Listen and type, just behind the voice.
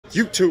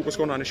YouTube, what's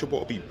going on? It's your boy.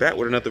 I'll be back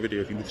with another video.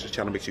 If you're new to the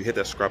channel, make sure you hit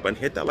that subscribe button,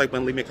 hit that like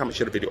button, leave me a comment,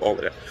 share the video, all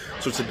of that.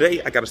 So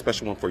today I got a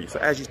special one for you. So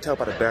as you can tell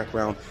by the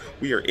background,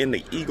 we are in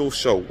the Eagle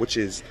show, which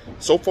is,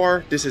 so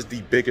far, this is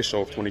the biggest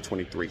show of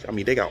 2023. I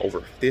mean, they got over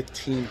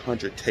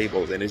 1,500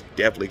 tables and it's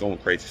definitely going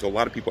crazy. So a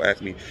lot of people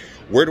ask me,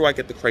 where do I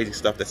get the crazy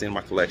stuff that's in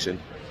my collection?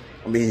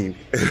 I mean,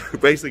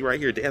 basically right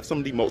here, they have some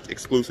of the most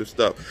exclusive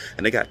stuff,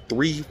 and they got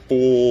 3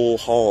 full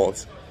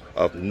hauls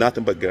of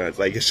nothing but guns.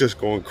 Like, it's just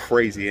going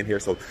crazy in here.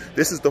 So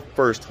this is the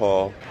first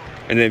haul,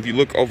 and then if you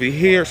look over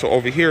here, so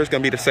over here is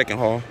gonna be the second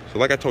haul. So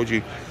like I told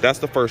you, that's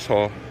the first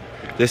haul,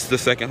 this is the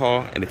second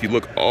haul, and if you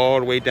look all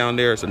the way down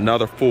there, it's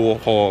another full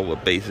haul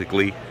of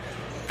basically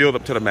filled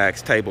up to the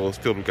max tables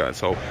filled with guns.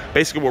 So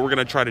basically what we're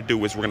gonna try to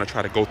do is we're gonna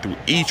try to go through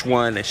each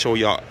one and show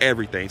y'all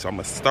everything. So I'm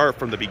gonna start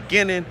from the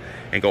beginning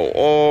and go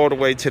all the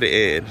way to the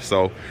end.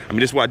 So I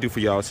mean, this is what I do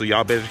for y'all. So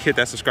y'all better hit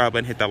that subscribe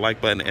button, hit that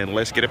like button, and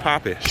let's get it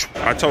popping.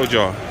 I told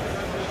y'all,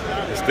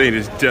 this thing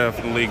is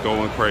definitely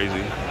going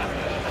crazy.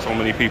 So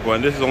many people,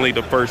 and this is only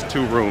the first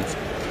 2 rooms.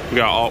 We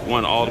got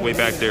one all the way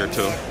back there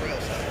too.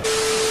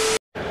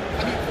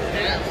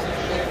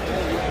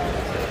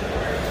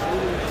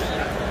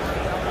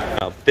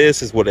 Now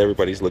this is what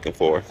everybody's looking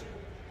for.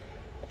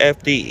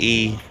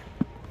 FDE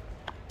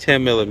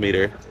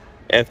 10mm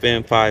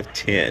FM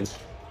 510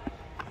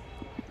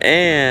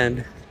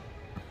 and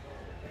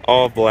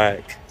all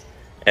black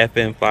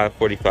FM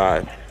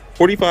 545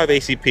 45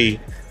 ACP.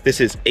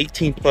 This is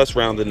 18 plus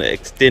rounds in the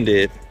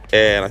extended,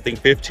 and I think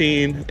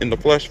 15 in the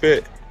flush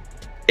fit.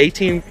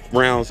 18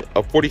 rounds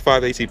of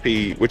 45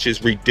 ACP, which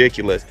is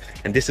ridiculous.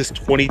 And this is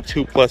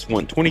 22 plus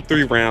 1,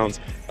 23 rounds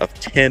of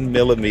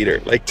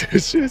 10mm. Like,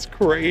 this is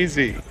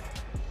crazy.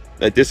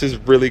 Like, this is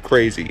really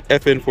crazy.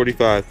 FN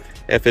 45,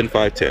 FN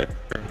 510.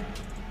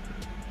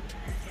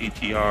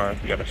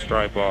 ETR, you got a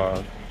stripe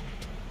off.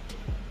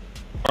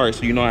 All right,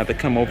 so you know I have to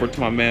come over to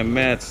my man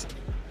Matt's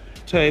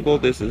table.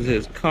 This is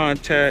his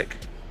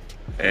contact,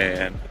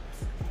 and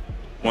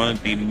one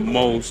of the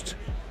most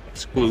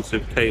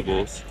exclusive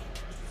tables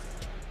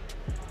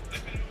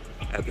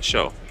at the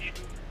show.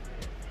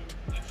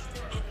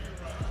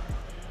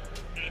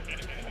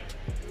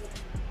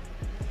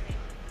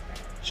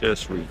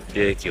 Just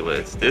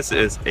ridiculous. This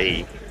is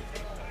a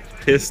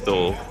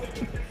pistol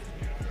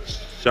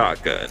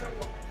shotgun.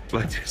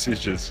 Like, this is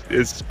just,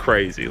 it's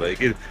crazy.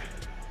 Like,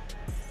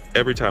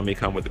 every time they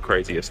come with the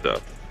craziest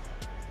stuff.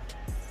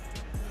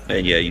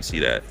 And yeah, you see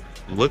that.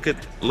 Look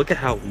at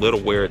how little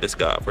wear this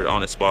got for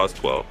on its SPAS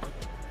 12.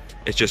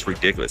 It's just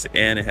ridiculous,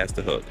 and it has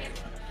the hook.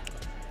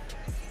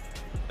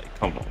 Like,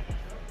 come on.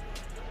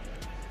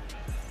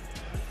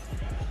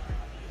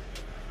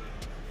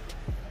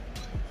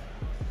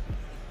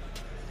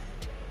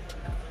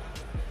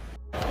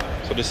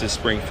 So this is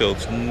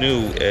Springfield's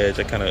new Edge.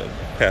 I kind of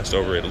passed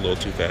over it a little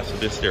too fast. So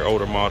this is their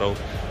older model.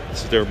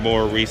 This is their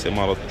more recent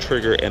model. The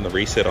trigger and the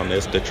reset on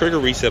this. The trigger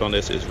reset on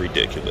this is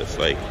ridiculous.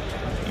 Like,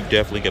 you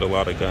definitely get a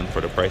lot of gun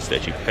for the price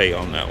that you pay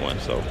on that one.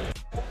 So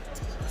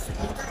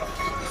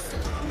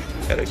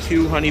got a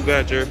Q Honey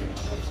Badger.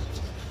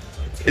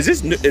 Is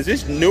this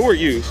new or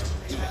used?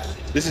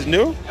 This is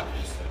new?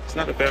 It's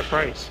not a bad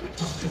price.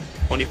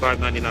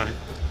 $25.99.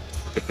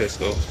 The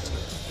pistol.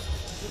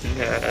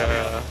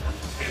 Yeah.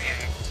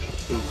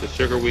 The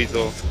Sugar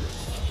Weasel.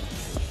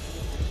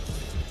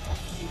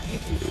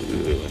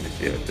 Ooh, let me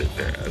see if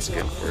they're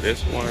asking for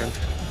this one.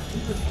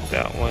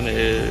 That one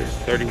is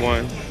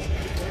 31.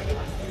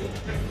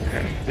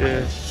 And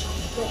this.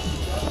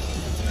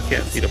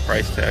 Can't see the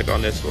price tag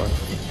on this one.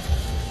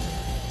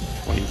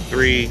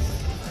 23.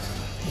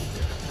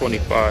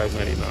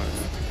 $25.99.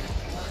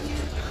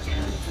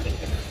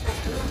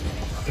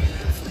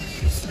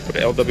 For the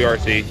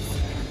LWRC.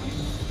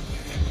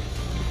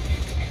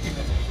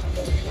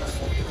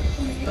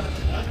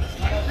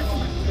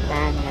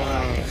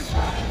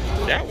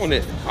 That one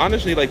is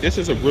honestly, like, this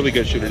is a really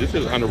good shooter. This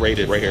is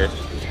underrated right here.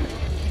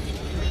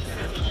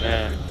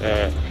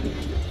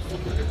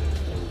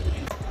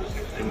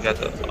 We got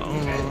the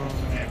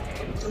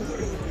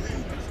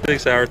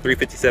 6 hour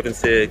 357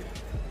 SIG.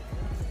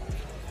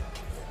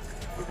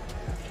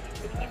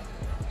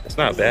 It's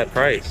not a bad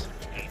price.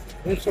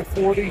 It's a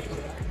 40,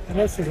 and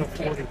this is a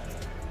 40. Yeah,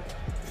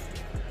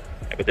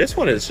 but this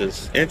one is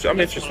just, I'm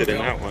interested in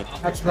that one.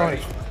 That's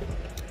nice.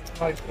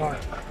 Nice gun.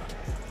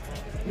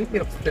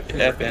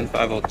 FN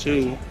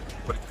 502.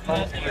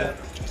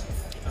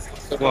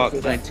 Glock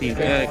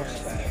 19X.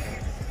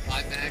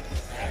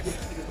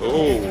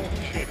 Oh,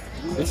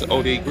 this is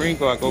OD Green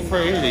Glock. Go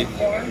crazy.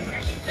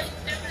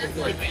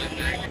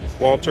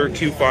 Walter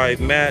Q5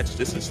 match.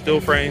 This is still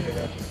frame.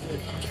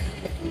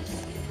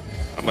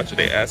 How much are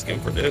they asking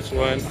for this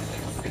one?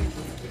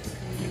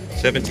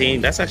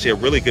 17. That's actually a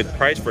really good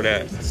price for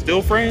that.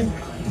 Still frame.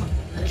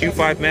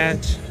 Q5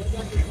 match.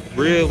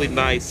 Really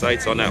nice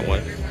sights on that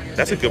one.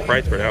 That's a good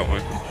price for that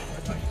one.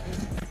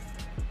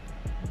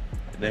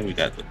 And then we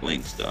got the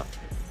bling stuff.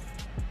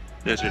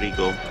 Desert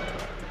Eagle.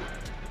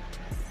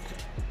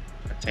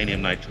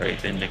 Titanium nitrate.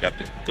 Then they got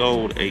the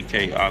gold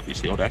AK,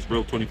 obviously. Oh, that's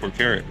real 24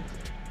 karat.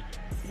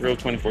 Real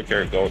 24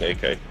 karat gold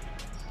AK.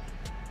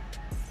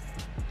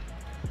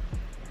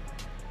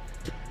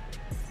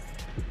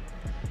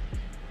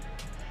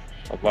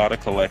 A lot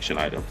of collection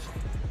items.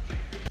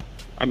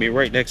 I mean,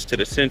 right next to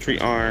the Century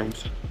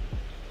Arms,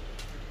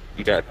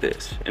 you got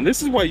this. And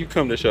this is why you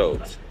come to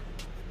shows.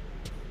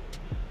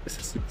 This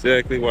is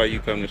exactly why you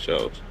come to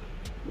shows.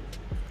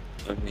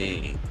 I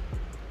mean,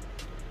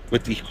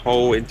 with the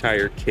whole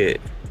entire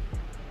kit.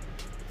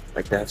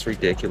 Like, that's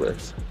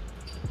ridiculous.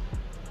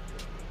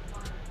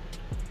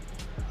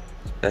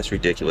 That's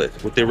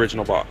ridiculous. With the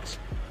original box.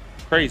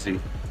 Crazy.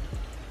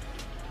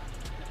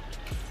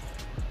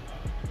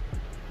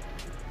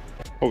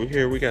 Over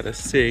here, we got a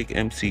SIG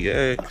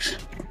MCX.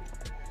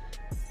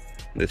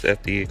 This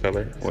FDE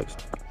color. What's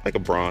like a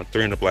bronze,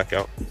 3 in the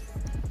blackout.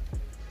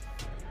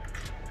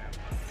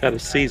 Got a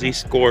CZ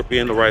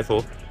Scorpion, the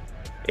rifle.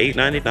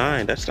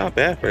 $8.99. That's not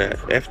bad for that.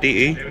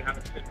 FDE.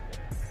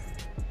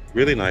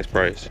 Really nice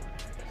price.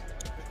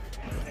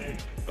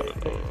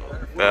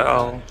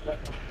 Val.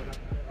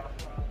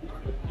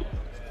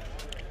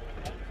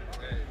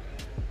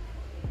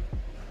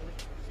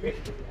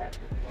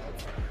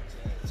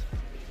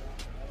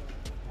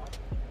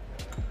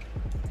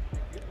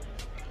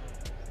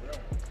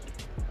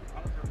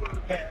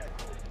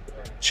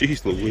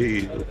 Jeez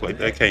Louise, look like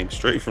that came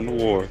straight from the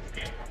war.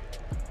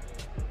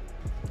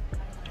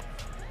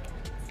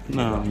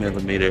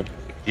 9mm.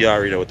 You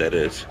already know what that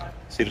is.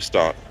 See the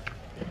stock.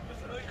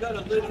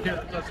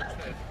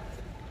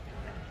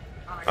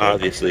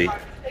 Obviously. I'm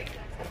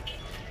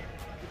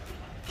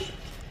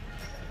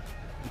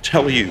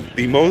telling you,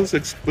 the most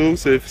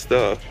exclusive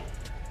stuff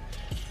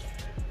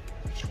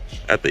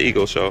at the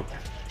Eagle Show.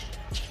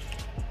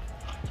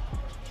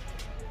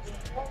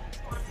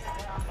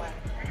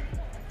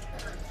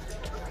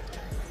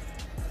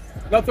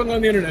 Nothing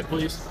on the internet,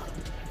 please.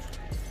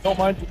 Don't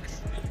mind.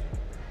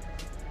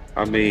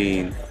 I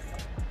mean,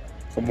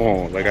 come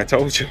on, like I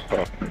told you,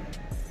 you're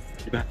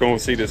not going to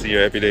see this in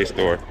your everyday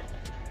store.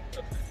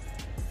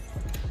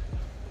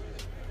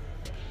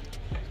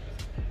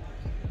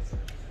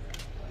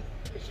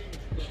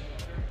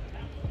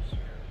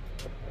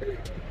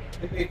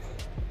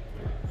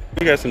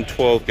 We got some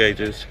 12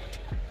 gauges.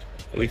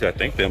 At least I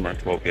think them are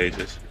 12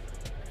 gauges.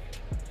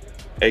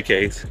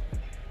 AKs.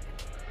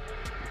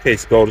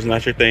 Case gold is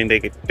not your thing, they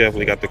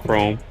definitely got the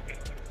chrome.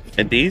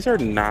 And these are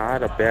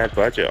not a bad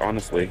budget,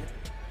 honestly.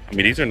 I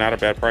mean, these are not a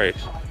bad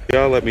price.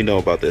 Y'all let me know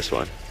about this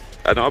one.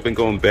 I know I've been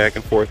going back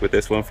and forth with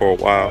this one for a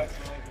while.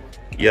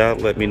 Y'all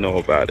let me know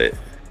about it.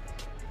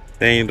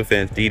 Same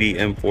Defense DD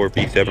M4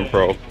 B7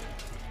 Pro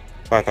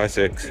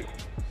 556.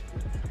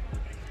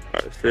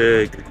 Alright,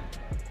 SIG.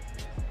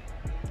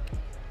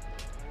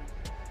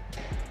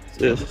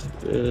 This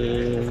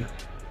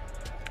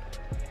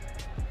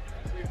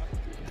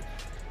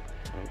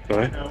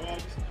okay.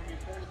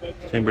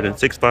 Chambered in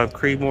 6.5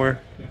 Creedmoor.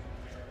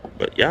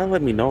 But y'all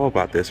let me know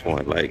about this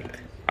one. Like,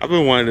 I've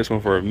been wanting this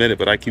one for a minute,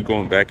 but I keep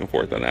going back and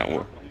forth on that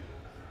one.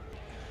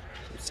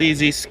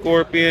 CZ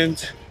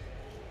Scorpions.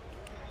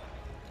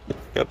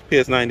 Got the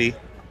PS90.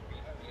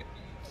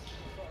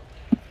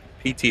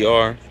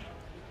 PTR.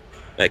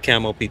 That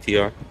camo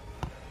PTR. I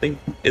think,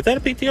 is that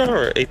a PTR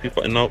or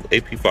AP5? No,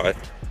 AP5.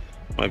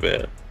 My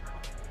bad.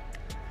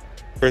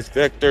 First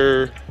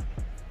Vector.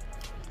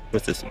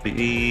 What's this?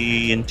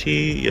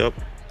 B&T. Yep.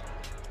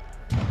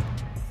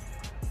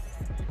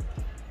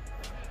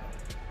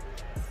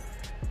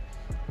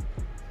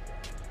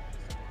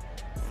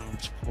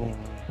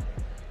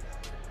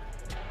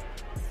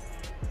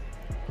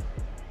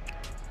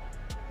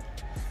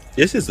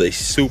 This is a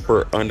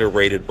super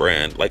underrated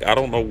brand. Like, I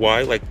don't know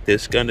why. Like,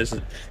 this gun is,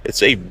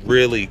 it's a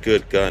really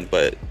good gun,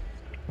 but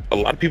a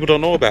lot of people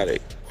don't know about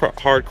it.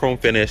 Hard chrome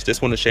finish.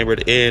 This one is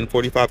chambered in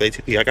 45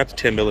 ATP. I got the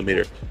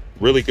 10mm.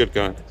 Really good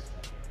gun.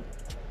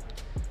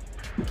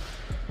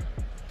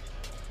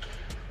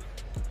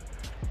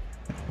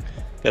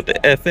 Got the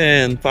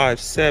FN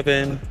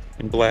 57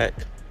 in black.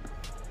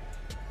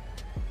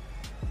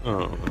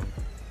 Got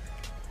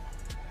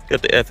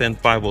the FN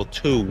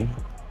 502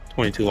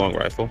 22 long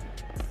rifle.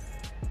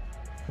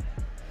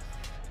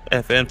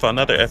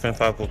 Another FN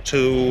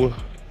 502.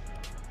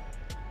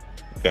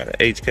 Got an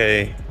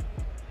HK.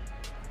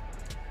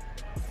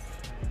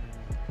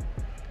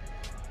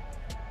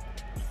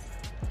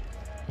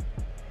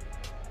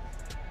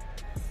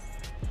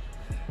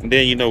 And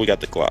then you know we got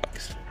the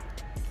Glocks.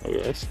 Oh,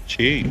 that's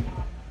cheap.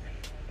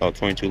 Oh,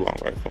 22 long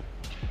rifle.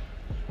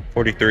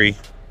 43.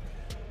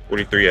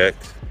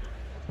 43X.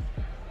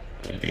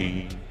 And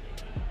the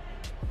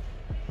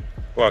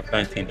Glock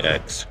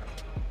 19X.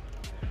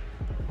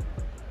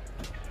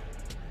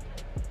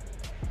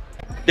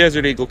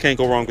 Desert Eagle, can't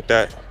go wrong with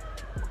that.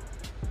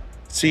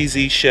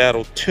 CZ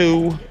Shadow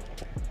 2.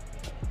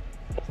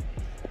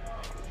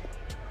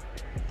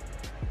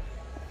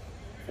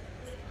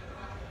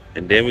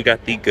 And then we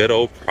got the good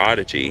old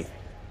Prodigy.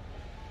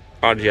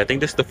 I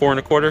think this is the 4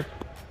 1/4.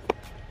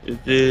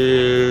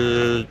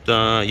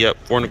 Yep,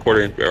 4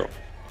 1/4 inch barrel.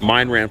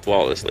 Mine ran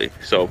flawlessly.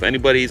 So if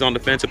anybody's on the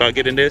fence about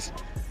getting this,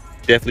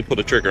 definitely pull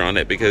the trigger on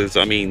it, because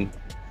I mean,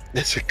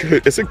 it's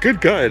a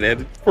good gun,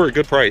 and for a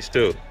good price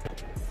too.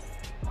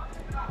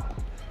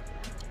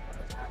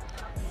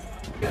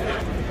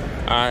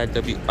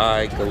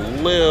 IWI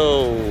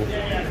Galil.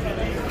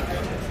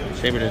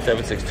 Chambered in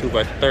 762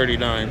 by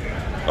 39.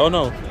 Oh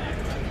no,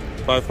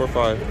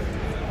 545.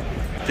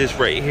 This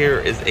right here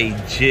is a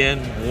Gen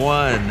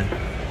 1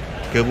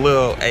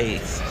 Galil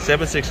Ace.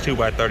 762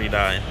 by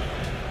 39.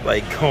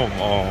 Like, come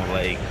on,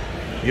 like,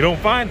 you don't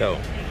find though.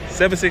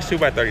 762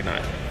 by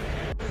 39.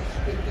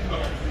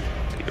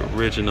 The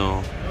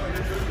original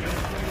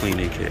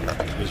cleaning kit.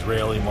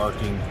 Israeli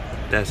marking.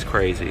 That's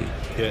crazy.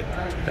 Kit.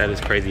 That is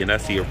crazy, and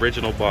that's the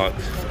original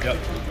box. Yep.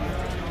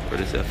 For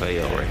this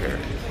FAL right here.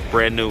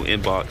 Brand new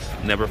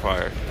inbox, never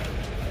fired.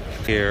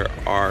 Here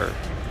are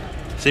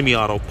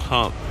semi-auto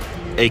pump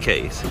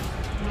AKs.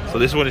 So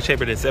this one is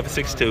chambered in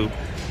 762.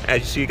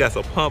 As you see, you got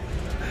some pump,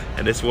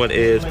 and this one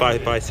is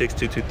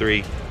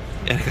 5.56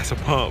 and it got some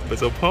pump. But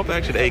so pump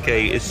action AK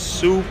is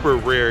super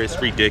rare. It's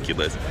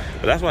ridiculous.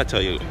 But that's why I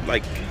tell you,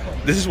 like,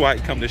 this is why I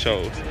come to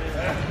shows.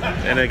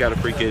 And they got a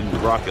freaking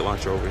rocket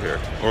launcher over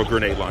here, or a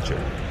grenade launcher.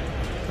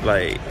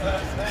 Like,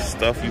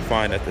 stuff you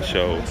find at the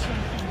shows.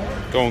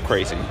 Going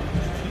crazy.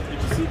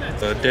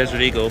 The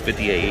Desert Eagle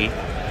 50AE,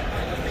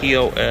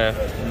 POF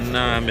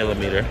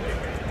 9mm.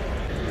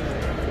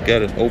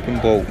 Got an open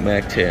bolt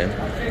Mac 10.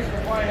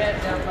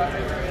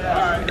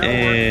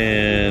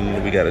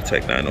 And we got a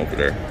Tech 9 over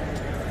there.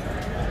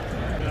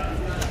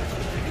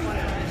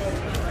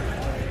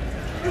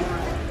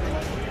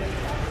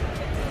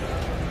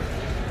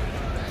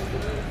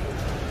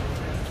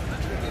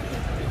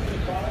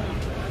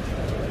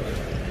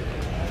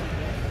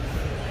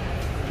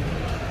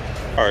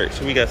 All right,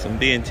 so we got some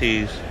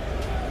BNTs.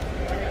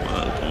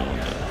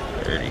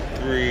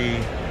 33,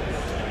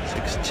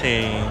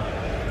 16.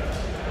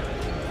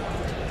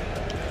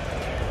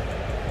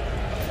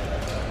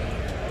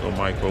 Little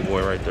micro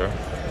boy right there.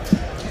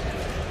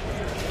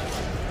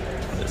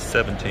 The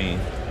 17.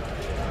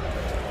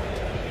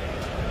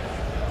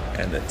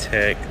 And the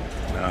Tech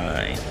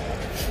 9.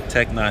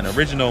 Tech 9,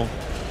 original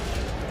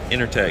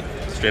Intertech,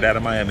 straight out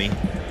of Miami.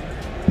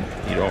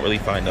 You don't really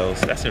find those.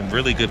 That's in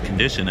really good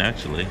condition,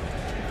 actually.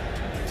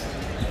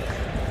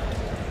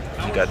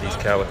 You got these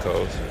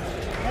calicos.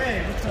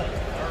 Hey, what's up?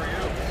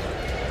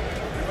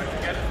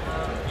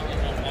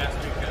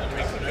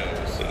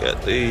 You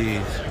got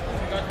these.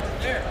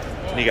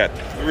 And you got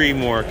 3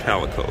 more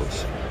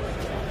calicos,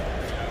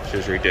 which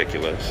is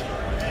ridiculous.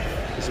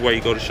 This is why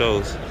you go to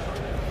shows.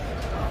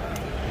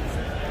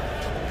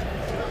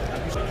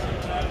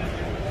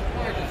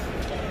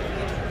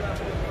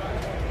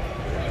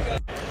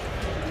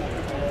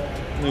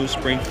 New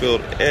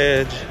Springfield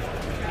Edge.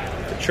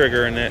 The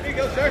trigger in it.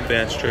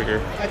 Advanced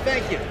trigger. I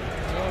thank you.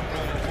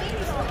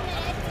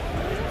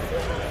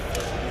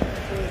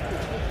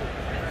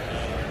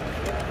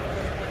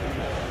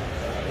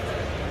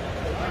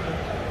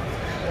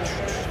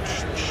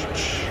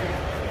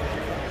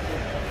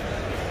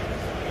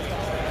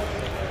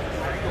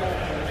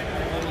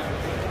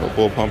 Little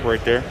bull pump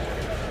right there.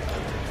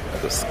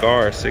 The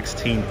Scar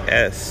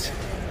 16S.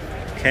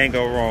 Can't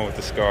go wrong with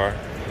the Scar.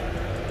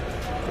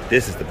 But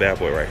this is the bad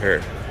boy right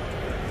here.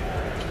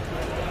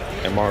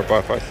 MR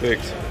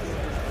 556.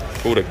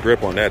 Oh, the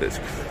grip on that is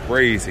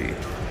crazy.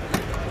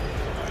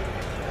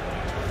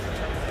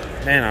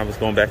 Man, I was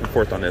going back and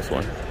forth on this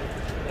one.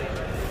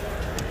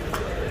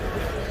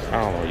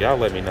 I don't know. Y'all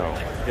let me know.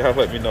 Y'all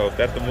let me know if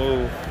that's the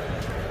move.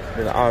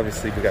 Then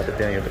obviously we got the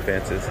Daniel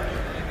defenses.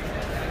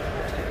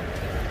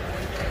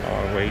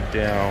 All the way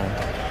down.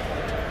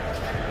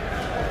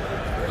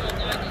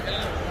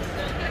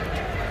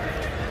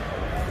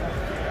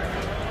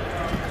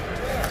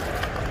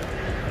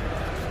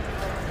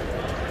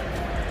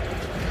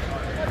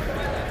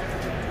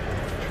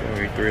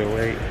 Maybe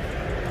 308.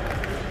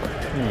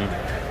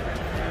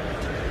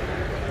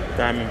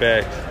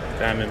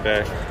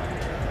 Diamondback.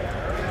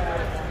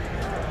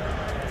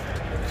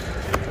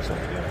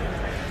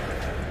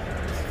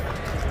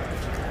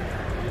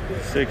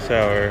 6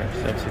 hour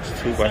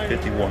 762 by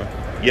 51.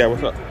 Yeah,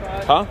 what's up?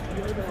 Huh?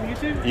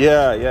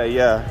 Yeah.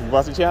 You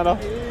watch the channel?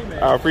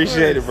 I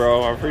appreciate it,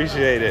 bro. I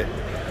appreciate it.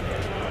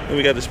 Then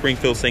we got the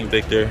Springfield St.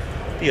 Victor,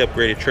 the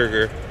upgraded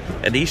trigger.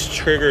 And these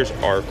triggers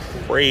are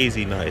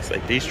crazy nice.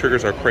 Like, these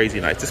triggers are crazy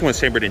nice. This one's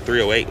chambered in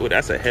 308. Oh,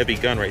 that's a heavy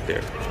gun right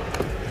there.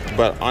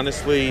 But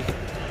honestly,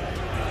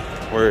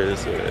 where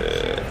is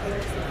it?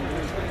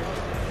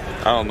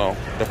 I don't know.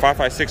 The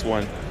 5.56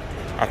 one,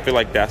 I feel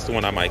like that's the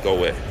one I might go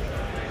with.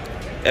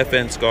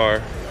 FN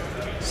Scar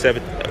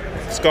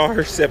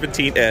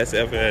 17S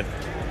FN.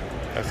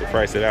 That's the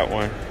price of that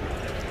one.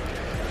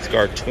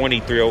 Scar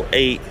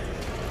 2308.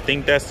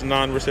 Think that's the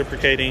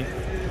non-reciprocating.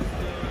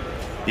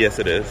 Yes,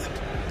 it is.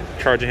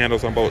 Charging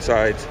handles on both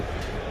sides.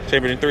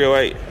 Chambered in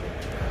 308.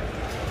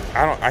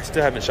 I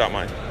still haven't shot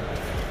mine.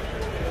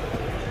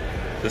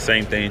 The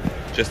same thing,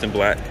 just in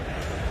black.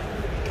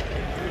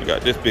 We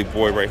got this big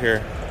boy right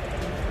here.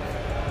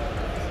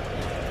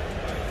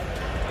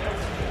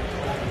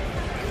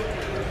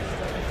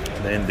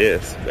 And then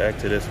this, back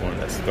to this one,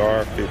 the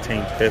Scar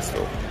 15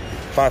 pistol,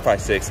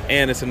 5.56,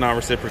 and it's a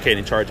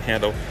non-reciprocating charging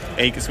handle.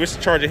 And you can switch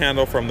the charging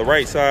handle from the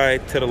right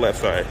side to the left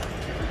side.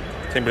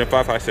 chambered in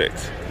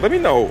 5.56. Let me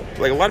know.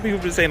 Like, a lot of people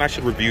have been saying I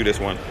should review this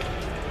one.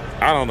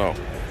 I don't know.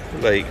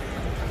 Like,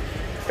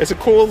 it's a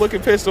cool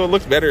looking pistol. It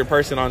looks better in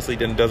person, honestly,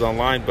 than it does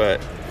online, but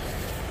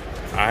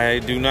I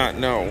do not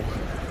know.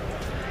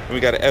 And we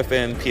got an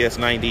FN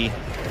PS90.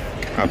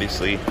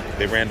 Obviously,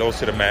 they ran those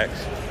to the max.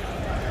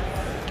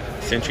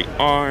 Century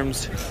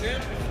Arms,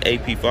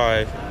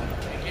 AP5.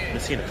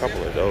 I've seen a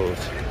couple of those.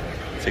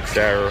 Six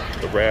Sarah,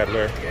 the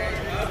Rattler.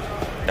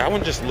 That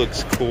one just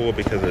looks cool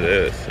because of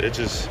this. It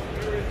just,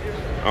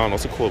 I don't know,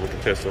 it's a cool looking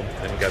pistol.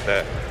 Then we got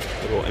that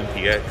little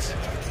MPX.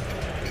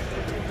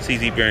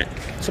 CZ Brent.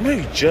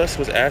 Somebody just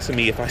was asking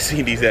me if I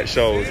seen these at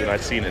shows, and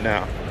I've seen it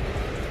now.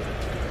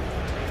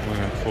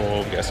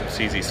 Full. We got some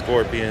CZ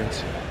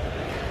Scorpions.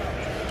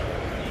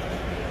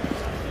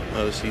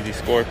 Another CZ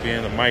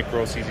Scorpion, a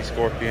micro CZ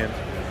Scorpion.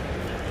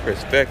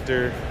 Chris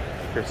Vector.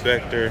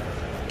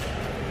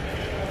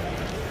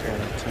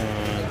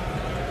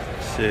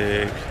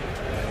 Sig.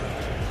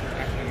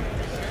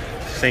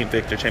 St.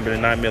 Victor, chambered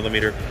in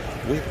 9mm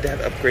with that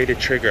upgraded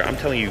trigger. I'm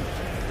telling you,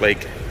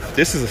 like,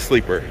 this is a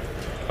sleeper.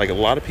 Like, a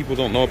lot of people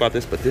don't know about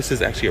this, but this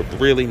is actually a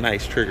really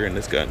nice trigger in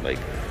this gun. Like,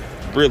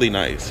 really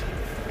nice.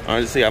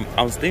 Honestly, I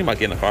was thinking about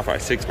getting a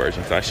 5.56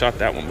 version because I shot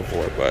that one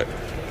before, but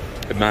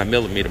the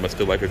 9mm must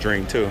feel like a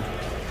dream too.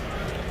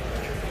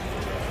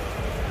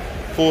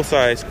 Full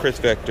size Chris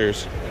Vector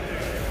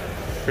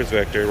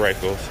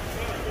rifles.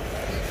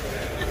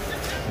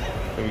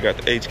 And we got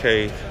the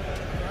HK.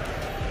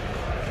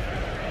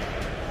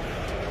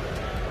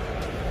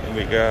 And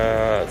we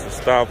got the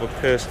Stava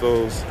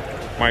pistols,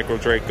 Micro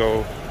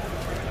Draco,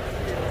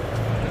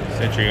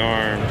 Century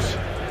Arms,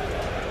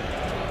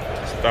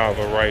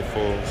 Stava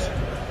rifles.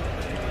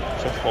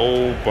 It's a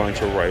whole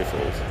bunch of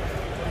rifles.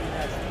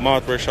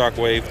 Mothra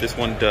Shockwave. This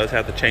one does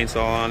have the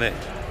chainsaw on it.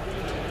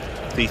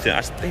 Decent.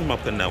 I think I'm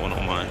putting that one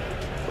on mine,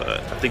 but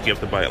I think you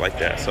have to buy it like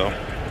that. So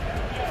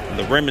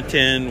the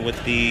Remington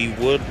with the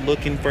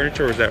wood-looking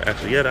furniture, or is that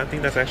actually? Yeah, I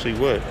think that's actually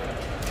wood.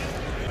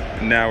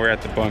 Now we're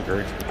at the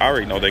bunker. I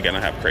already know they're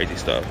gonna have crazy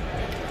stuff.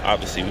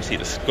 Obviously, we see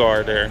the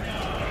Scar there.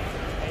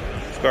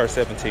 Scar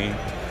 17.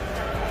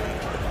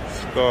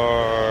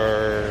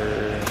 Scar.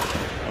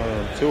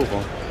 Two of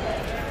them.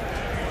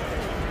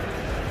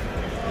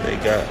 They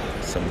got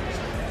some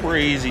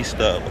crazy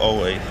stuff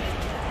always.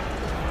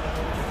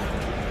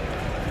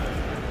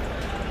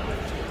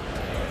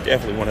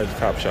 Definitely one of the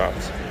top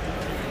shops.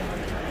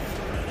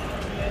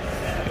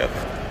 Got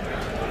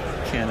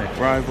Canic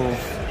Rival,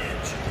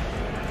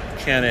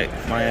 Canic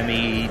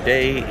Miami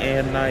Day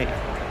and Night.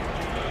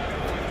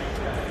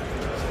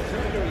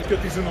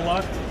 Get these in the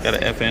lot. Got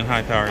an FN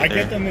high power. I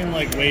get them in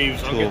like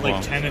waves. I'll get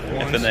like 10 at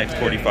once. FNX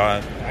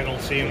 45. I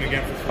don't see them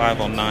again for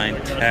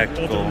 509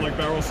 tactical. Like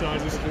barrel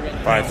sizes.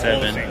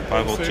 5.7,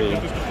 502,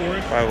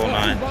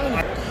 509.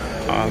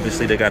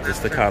 Obviously, they got the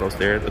staccatos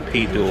there. The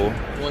P Dual,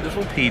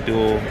 C2,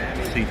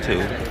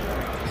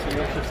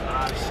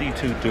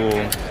 C2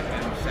 Dual,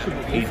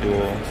 P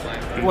Dual.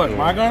 What,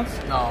 my guns?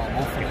 No,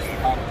 both for the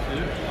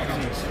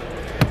staccatos.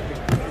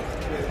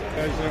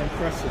 Guys are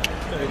impressive.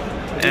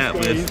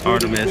 Atlas,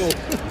 Artemis.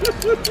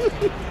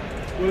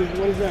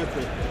 What is that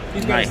thing?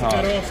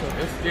 Nighthawk.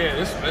 Yeah,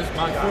 this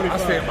my guy. I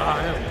stand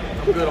behind him.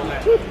 I'm good on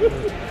that.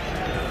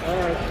 All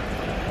right.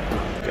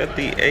 Got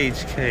the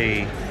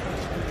HK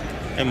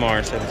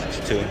MR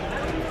 762.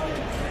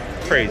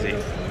 Crazy.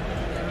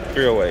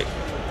 308.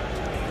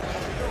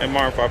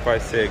 MR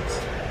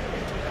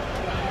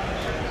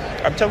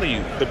 5.56. I'm telling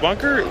you, the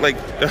bunker, like,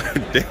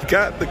 they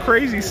got the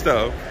crazy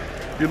stuff.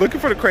 If you're looking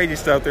for the crazy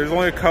stuff, there's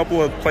only a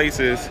couple of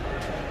places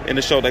in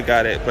the show that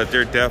got it, but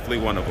they're definitely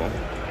one of them,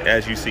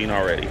 as you've seen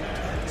already.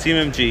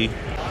 CMMG,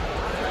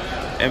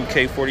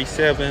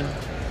 MK47,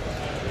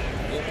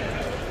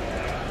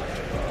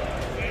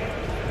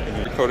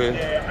 Dakota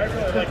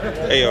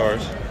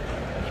ARs.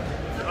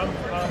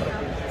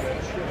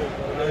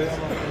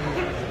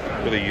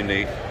 Really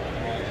unique.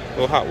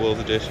 Little Hot Wheels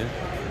edition.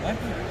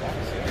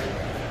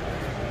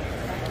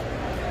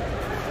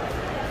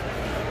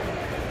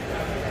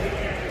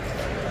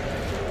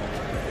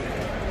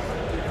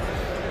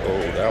 Oh,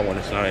 that one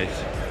is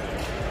nice.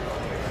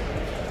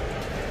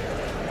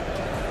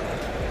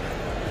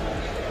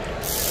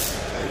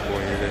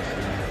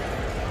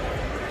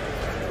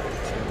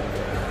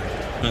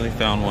 Finally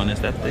found one. Is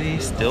that the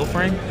steel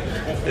frame?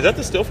 Is that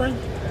the steel frame?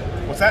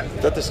 What's that?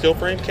 Is that the steel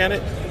frame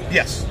Canic?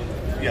 Yes.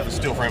 Yeah, the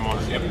steel frame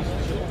on it. Yep.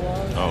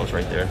 Oh, it's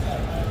right there.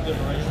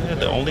 Yeah,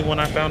 the only one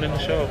I found in the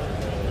show.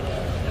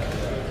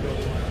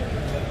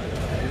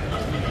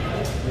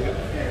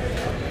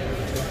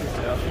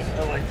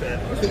 I like that.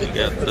 We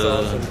got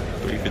the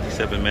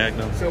 357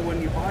 Magnum. So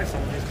when you buy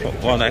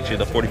something, Well, actually,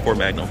 the 44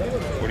 Magnum.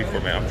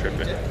 44 Magnum. I'm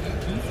tripping.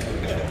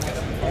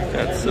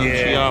 Got some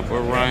Chiapa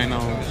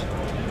Rhinos.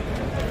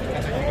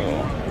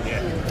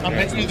 I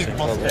bet you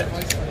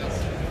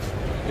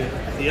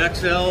the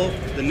XL,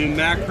 the new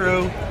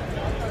Macro,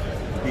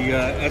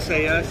 the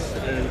SAS,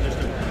 and just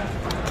a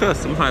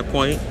Custom high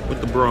point with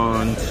the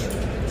bronze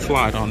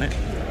slide on it.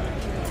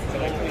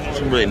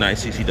 Some really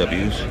nice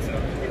CCWs.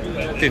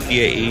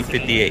 58E,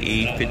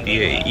 58E,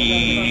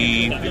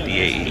 58E,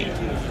 58E.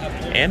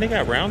 And they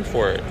got rounds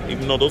for it,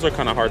 even though those are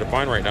kind of hard to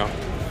find right now.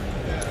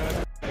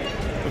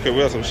 Okay, we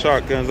got some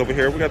shotguns over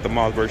here. We got the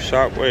Mossberg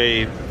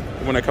Shockwave,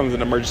 when it comes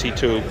in emergency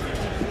tube.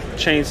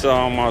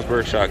 Chainsaw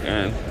Mossberg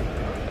shotgun.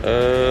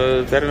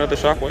 Is that another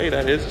Shockwave?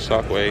 That is a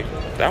Shockwave.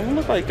 That one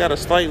looks like got a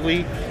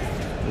slightly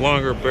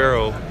longer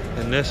barrel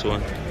than this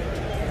one.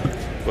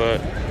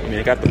 But, I mean,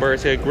 it got the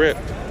bird's head grip.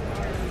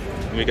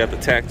 And we got the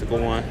tactical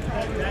one,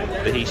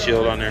 the heat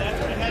shield on there.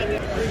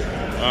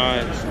 I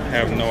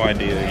have no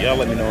idea. Y'all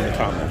let me know in the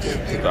comments.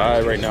 Because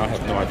I right now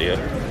have no idea.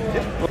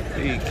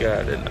 We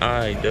got an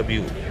IWI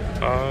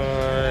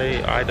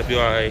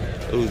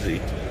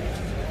Uzi.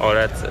 Oh,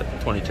 that's a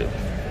 22.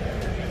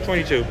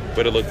 22,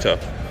 but it looked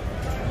tough.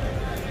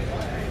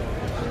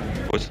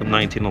 With some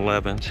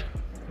 1911s.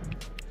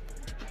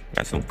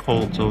 Got some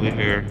Colts over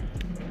here.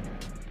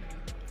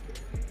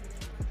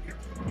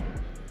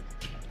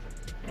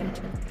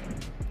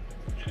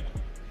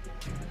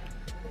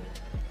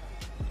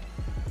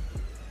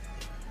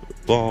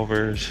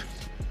 Revolvers.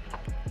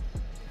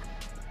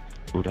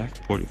 Oh, that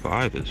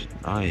 45 is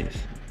nice.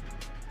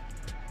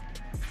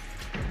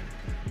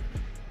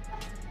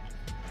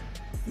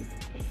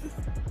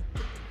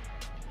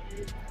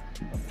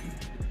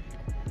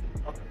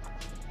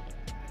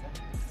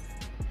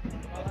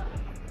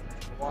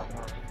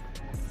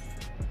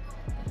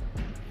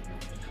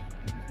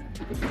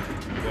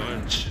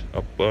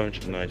 A bunch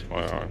of nice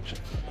firearms.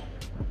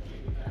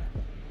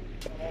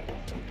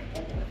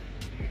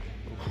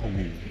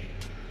 Ooh.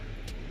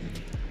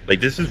 Like,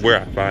 this is where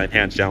I find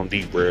hands down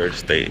the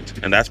rarest things,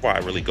 and that's why I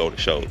really go to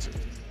shows,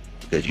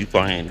 because you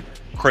find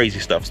crazy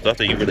stuff that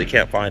you really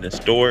can't find in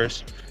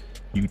stores.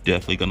 You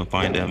definitely gonna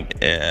find them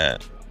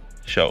at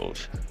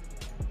shows,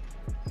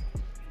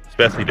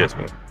 especially this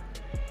one.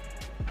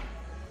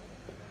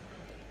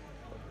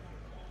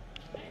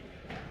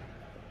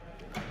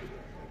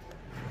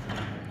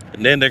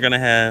 And then they're gonna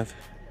have,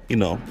 you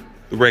know,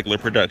 the regular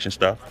production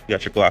stuff. You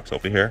got your Glocks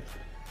over here.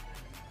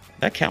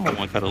 That camera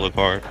one kind of look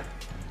hard.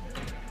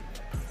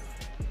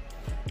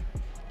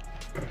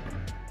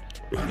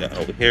 We got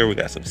over here, we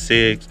got some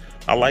SIGs.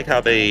 I like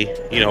how they,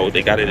 you know,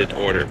 they got it in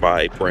order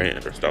by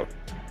brand or stuff.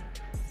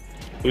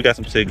 We got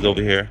some SIGs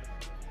over here.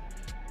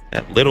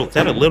 Is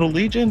that a little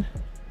Legion?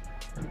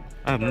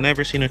 I've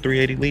never seen a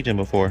 380 Legion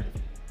before.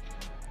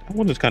 That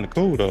one is kind of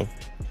cool though.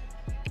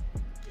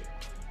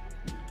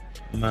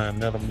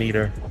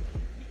 9mm.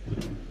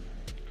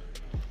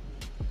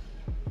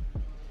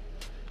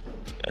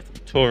 Got some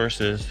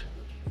Tauruses.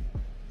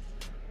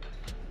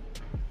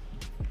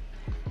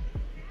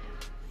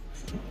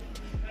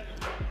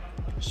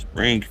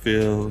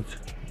 Springfield.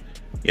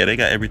 Yeah, they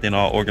got everything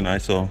all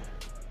organized. So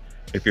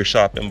if you're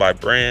shopping by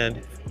brand,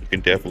 you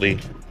can definitely.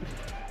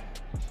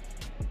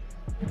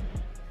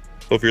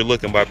 So if you're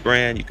looking by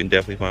brand, you can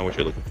definitely find what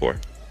you're looking for.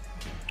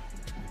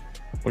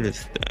 What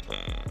is that?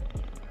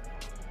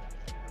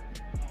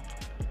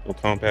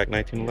 Compact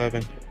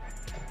 1911.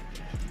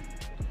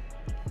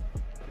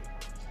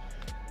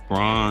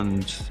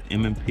 Bronze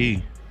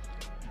M&P.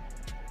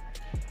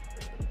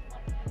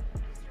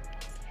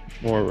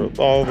 More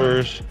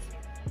revolvers.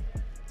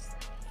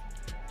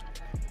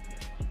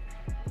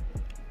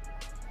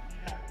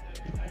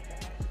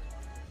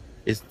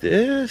 Is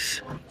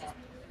this?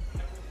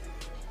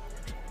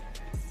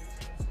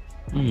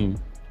 I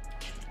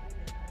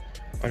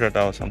thought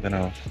that was something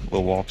else.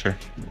 Will Walter.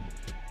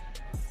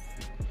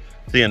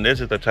 See, and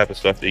this is the type of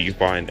stuff that you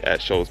find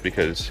at shows,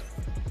 because,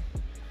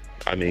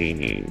 I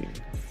mean,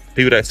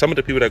 some of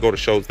the people that go to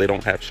shows, they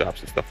don't have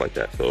shops and stuff like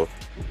that, so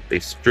they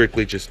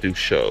strictly just do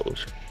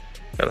shows.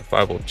 Got a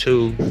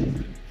 502,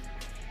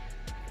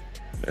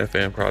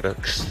 FN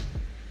products,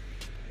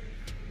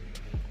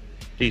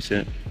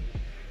 decent.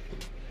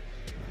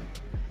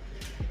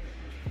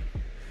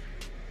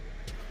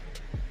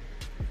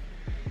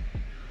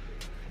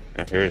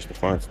 Now here's the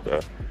fun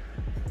stuff.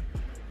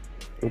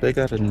 So they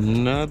got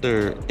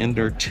another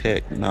Ender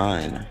Tech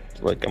 9,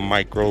 like a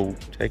micro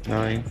Tech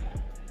 9,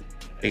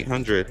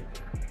 800.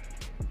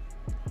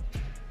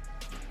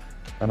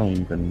 I don't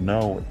even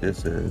know what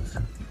this is.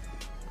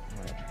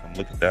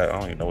 Look at that, I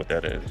don't even know what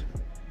that is.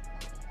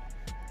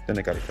 Then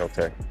they got a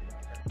Kel-Tec.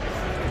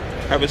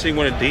 Haven't seen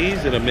one of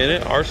these in a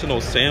minute.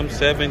 Arsenal Sam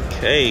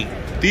 7K,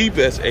 the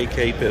best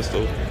AK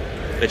pistol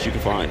that you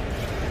can find.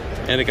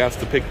 And it got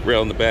the pick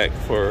rail in the back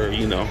for,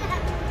 you know.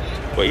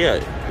 But yeah,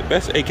 the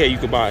best AK you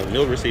could buy,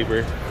 milled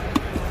receiver.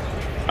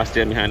 I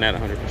stand behind that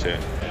 100%.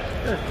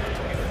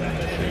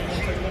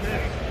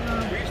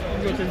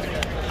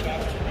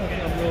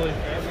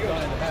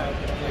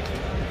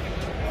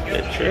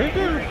 The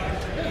trigger.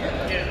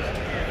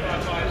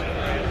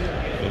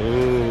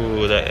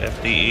 Ooh, that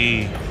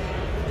FDE.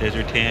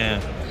 Desert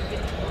Tan.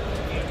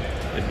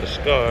 And the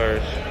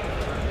scars.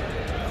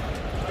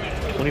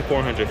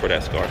 2,400 for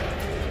that scar.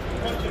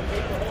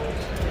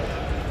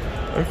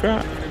 What's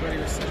that?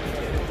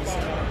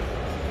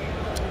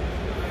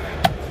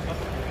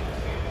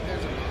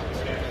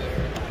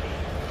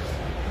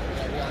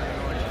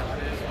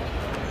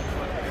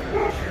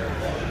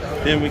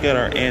 Then we got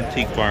our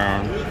antique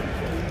firearms.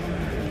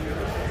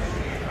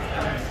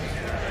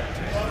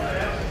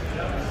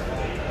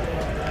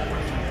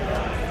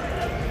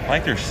 I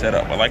like their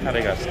setup. I like how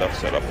they got stuff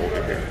set up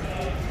over here.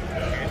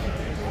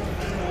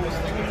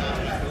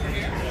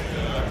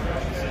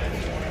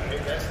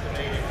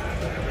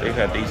 They've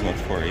had these ones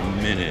for a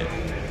minute.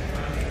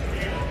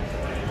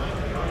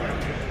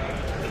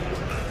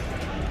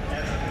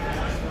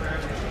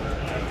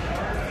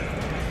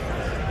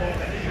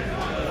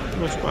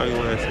 What's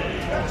spyglass?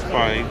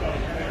 Spy.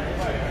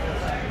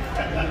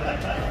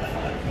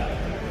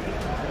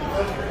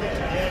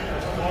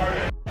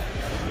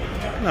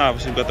 Now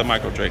obviously we've got the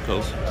micro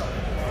Dracos.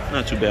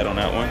 Not too bad on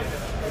that one.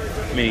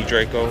 Mini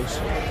Dracos.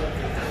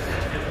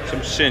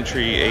 Some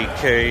Sentry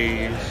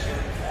 8Ks.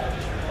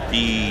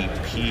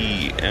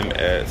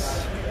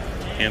 DPMS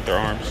Panther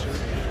arms.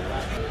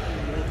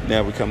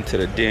 Now we come to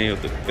the Daniel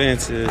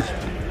Defenses.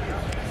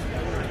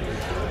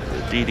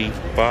 The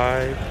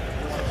DD5.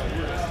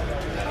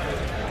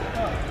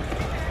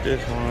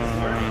 This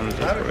one's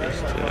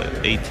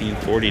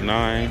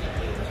 1849.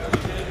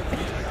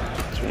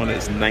 This one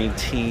is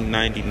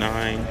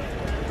 1999.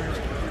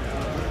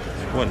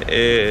 This one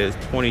is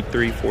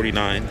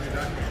 2349.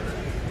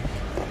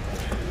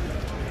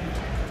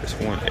 This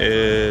one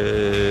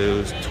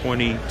is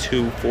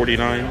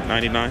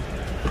 2249.99.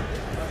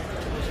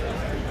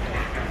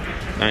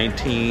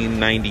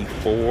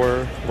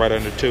 1994, right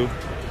under 2.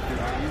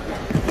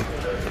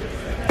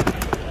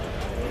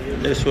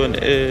 This one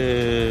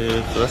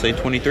is, did I say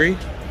 23?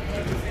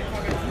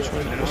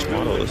 Which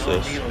model is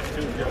this?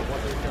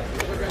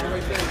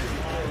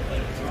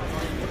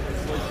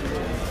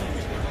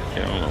 Yeah, I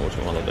don't know which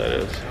model that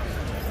is.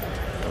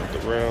 With the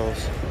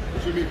rails.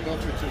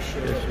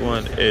 This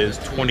one is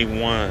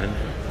 21.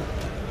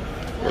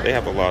 Well, they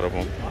have a lot of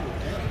them.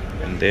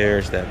 And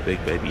there's that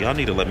big baby. Y'all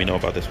need to let me know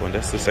about this one.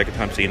 That's the second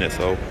time seeing it,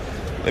 so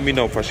let me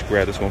know if I should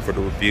grab this one for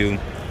the review.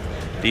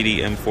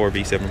 DD-M4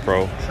 V7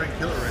 Pro.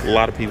 A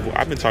lot of people,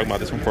 I've been talking about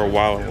this one for a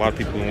while. A lot of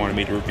people wanted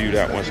me to review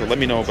that one, so let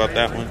me know about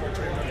that one.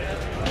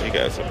 You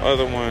got some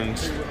other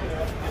ones.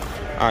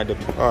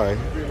 IWI.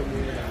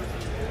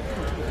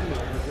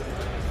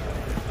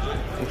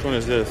 Which one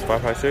is this?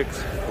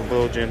 5.56? The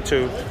little Gen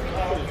 2.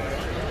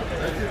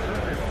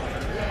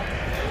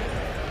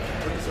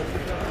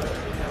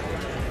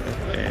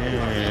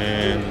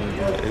 And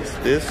is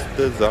this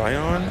the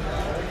Zion?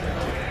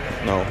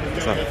 No,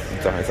 it's not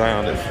Zion.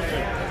 Zion is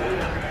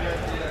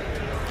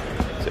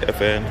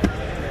FN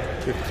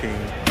 15.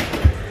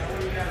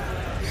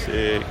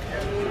 Sick.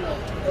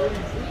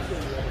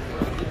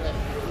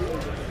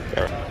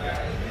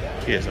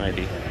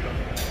 PS90.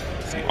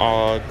 Some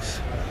AUGs.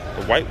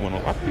 The white one. A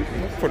lot of people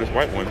look for this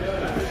white one.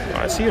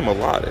 I see them a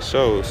lot. It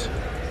shows.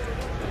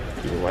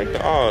 People like the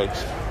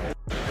AUGs.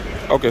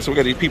 Okay, so we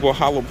got these people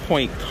hollow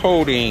point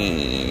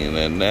coating,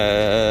 and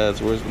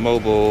that's, where's the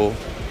mobile?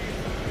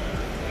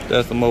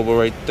 That's the mobile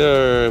right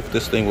there, if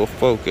this thing will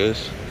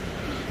focus.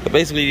 But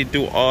basically they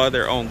do all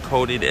their own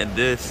coating, and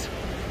this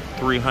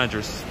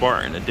 300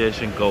 Spartan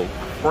edition go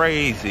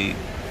crazy.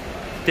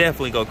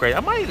 Definitely go crazy.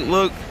 I might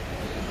look,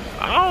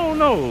 I don't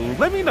know,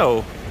 let me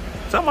know.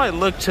 So I might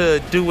look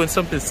to doing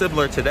something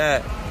similar to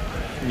that,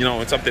 you know,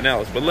 and something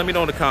else. But let me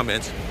know in the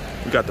comments.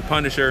 We got the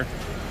Punisher.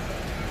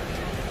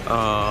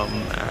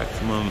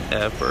 Maximum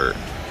effort.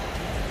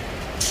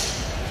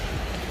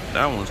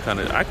 That one's kind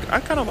of, I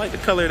kind of like the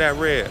color of that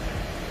red.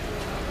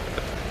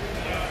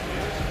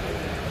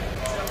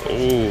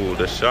 Oh,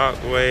 the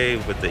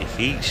Shockwave with the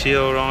heat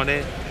shield on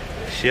it,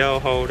 shell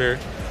holder,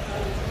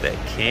 that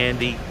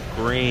candy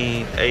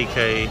green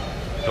AK.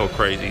 Go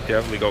crazy,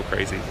 definitely go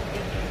crazy.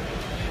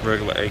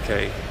 Regular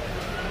AK.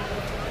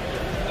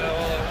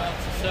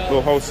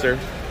 Little holster,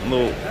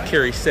 little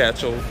carry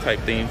satchel type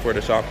thing for the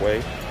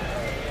Shockwave.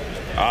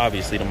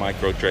 Obviously the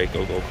micro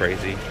Draco go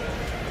crazy.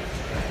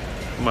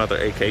 Some other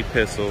AK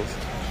pistols.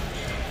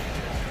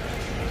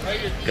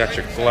 Got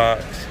your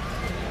Glocks.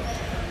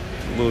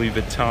 Louis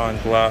Vuitton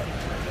Glock.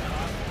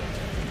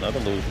 Another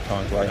Louis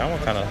Vuitton Glock. I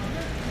don't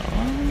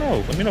know.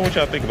 Let me know what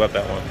y'all think about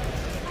that one.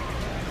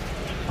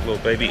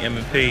 Little baby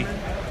M&P.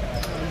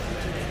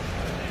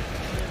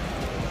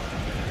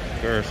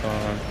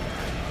 Gerson.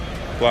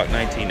 Glock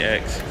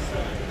 19X.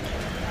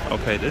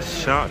 Okay,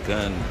 this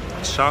shotgun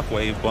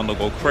Shockwave bundle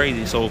go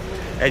crazy. So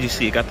as you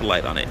see, it got the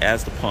light on it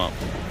as the pump.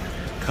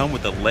 Come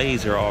with the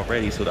laser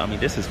already, so I mean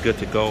this is good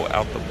to go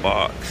out the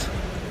box.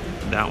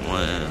 That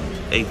one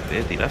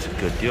 $850. That's a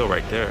good deal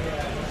right there.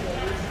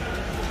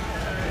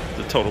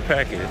 The total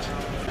package.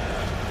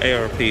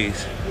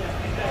 ARPs.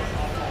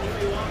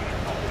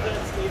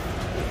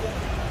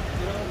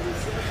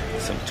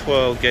 Some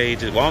 12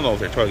 gauges. Well, I don't know if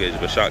they're 12 gauges,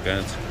 but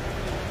shotguns.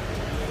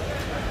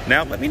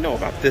 Now let me know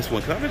about this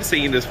one, because I've been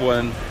seeing this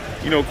one,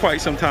 you know,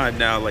 quite some time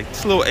now. Like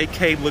this little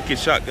AK looking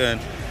shotgun,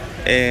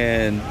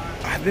 and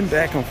I've been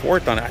back and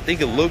forth on it. I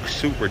think it looks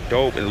super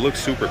dope and it looks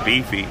super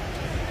beefy.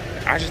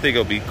 I just think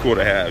it'll be cool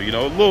to have, you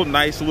know, a little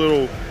nice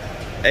little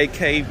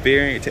AK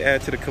variant to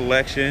add to the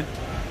collection.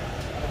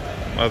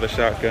 Another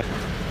shotgun.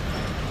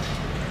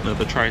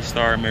 Another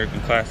TriStar American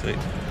Classic.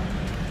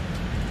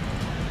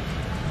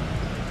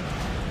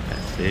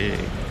 big.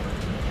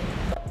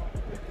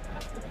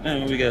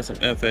 And we got some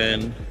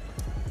FN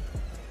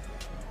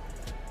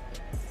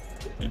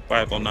and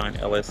 509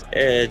 LS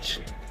Edge,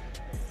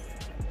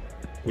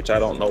 which I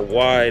don't know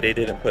why they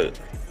didn't put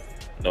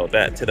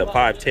that to the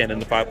 510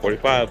 and the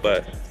 545,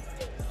 but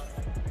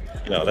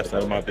that's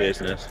none of my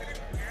business.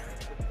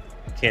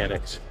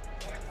 Mechanics.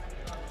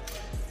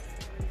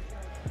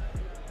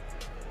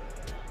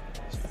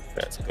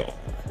 Let's go.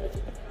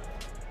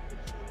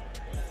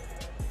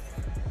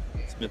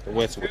 Smith &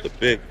 Wesson with the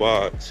big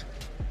box.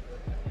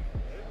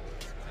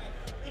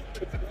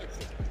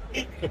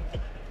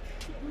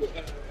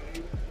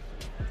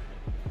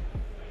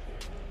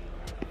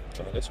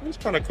 This one's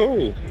kind of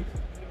cool.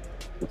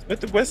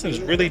 Smith & Wesson's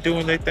really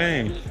doing their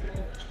thing.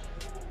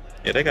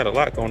 Yeah, they got a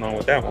lot going on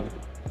with that one.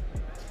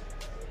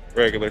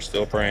 Regular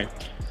steel frame.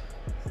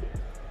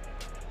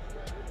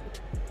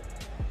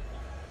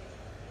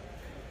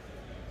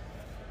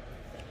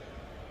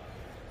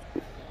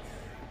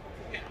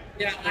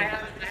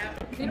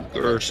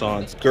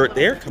 Gersons.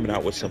 They're coming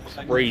out with some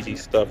crazy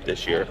stuff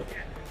this year.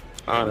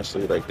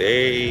 Honestly, like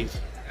I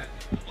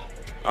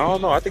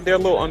don't know. I think they're a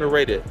little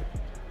underrated.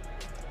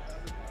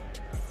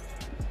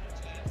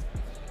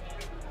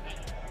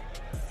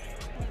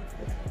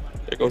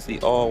 There goes the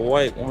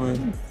all-white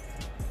one.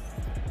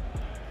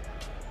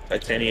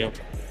 Titanium.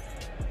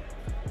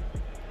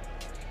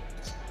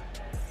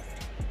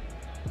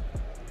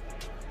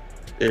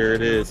 There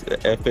it is, the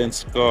FN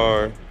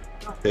Scar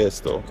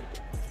pistol.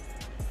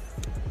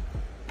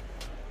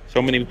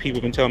 So many people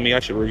have been telling me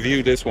I should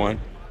review this one.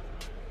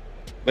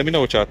 Let me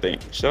know what y'all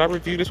think. Should I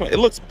review this one? It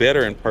looks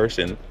better in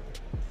person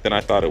than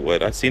I thought it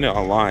would. I've seen it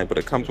online, but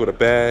it comes with a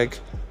bag.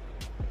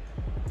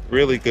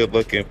 Really good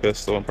looking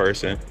pistol in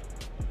person.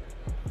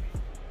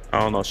 I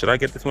don't know. Should I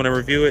get this one and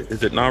review it?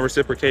 Is it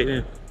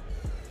non-reciprocating?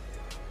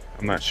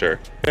 I'm not sure.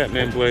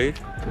 Batman Blade.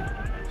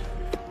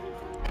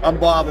 I'm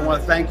Bob. I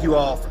want to thank you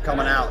all for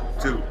coming out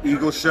to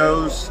Eagle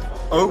Shows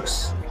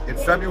Oaks in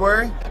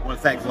February. I want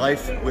to thank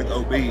Life with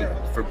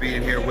OB for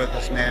being here with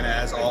us, man.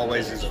 As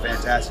always, it's a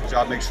fantastic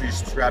job. Make sure you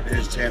subscribe to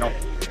his channel.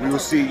 We will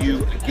see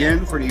you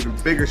again for an even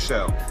bigger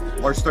show,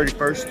 March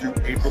 31st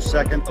through April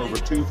 2nd, over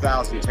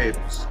 2,000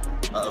 tables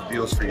of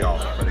deals for y'all.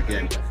 But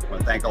again, I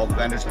want to thank all the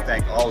vendors and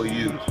thank all of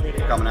you for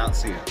coming out and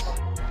seeing us.